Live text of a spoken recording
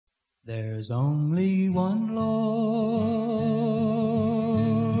There's only one Lord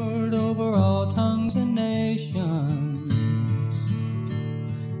over all tongues and nations,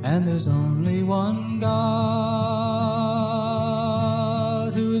 and there's only one God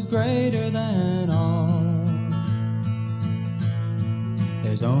who is greater than all.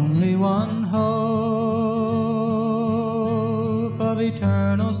 There's only one hope of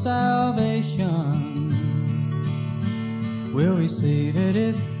eternal salvation. We'll receive it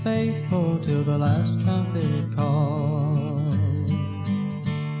if faithful till the last trumpet call.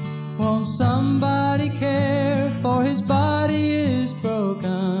 Won't somebody care, for his body is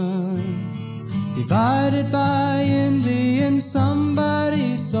broken, divided by envy in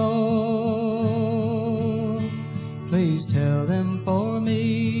somebody's soul. Please tell them for me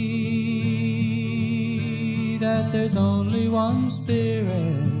that there's only one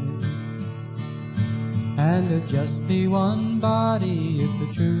Spirit, and there'd just be one body if the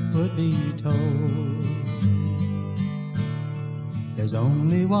truth would be told. There's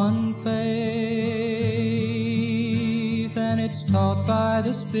only one faith, and it's taught by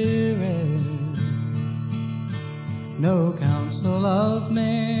the Spirit. No counsel of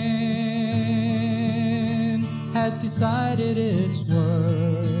men has decided its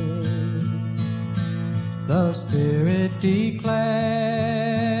word. The Spirit declares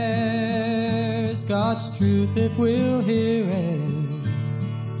God's truth if we'll hear it.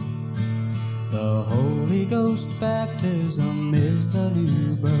 The Holy Ghost baptism is the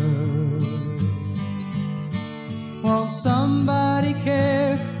new birth. Won't somebody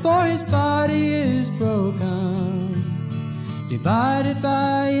care, for his body is broken, divided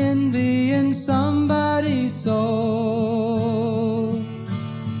by envy in somebody's soul.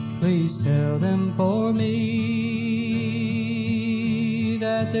 Please tell them for me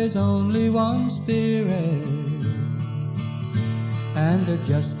that there's only one Spirit, and there'd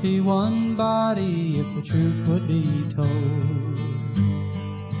just be one body if the truth would be told.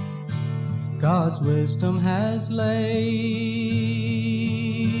 God's wisdom has laid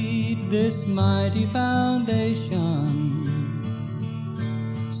this mighty foundation,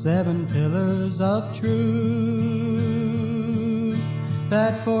 7 pillars of truth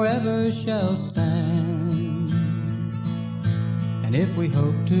that forever shall stand. And if we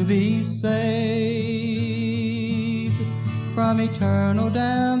hope to be saved from eternal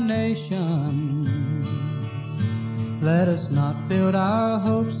damnation, let us not build our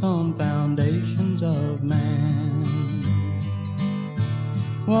hopes on foundations of man.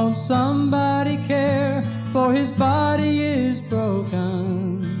 Won't somebody care, for his body is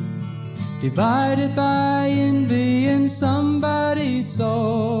broken, divided by envy in somebody's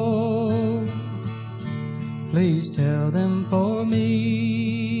soul. Please tell them for me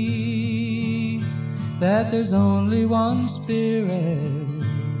that there's only one Spirit,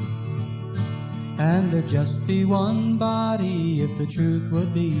 and there'd just be one body if the truth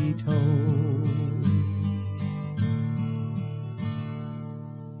would be told.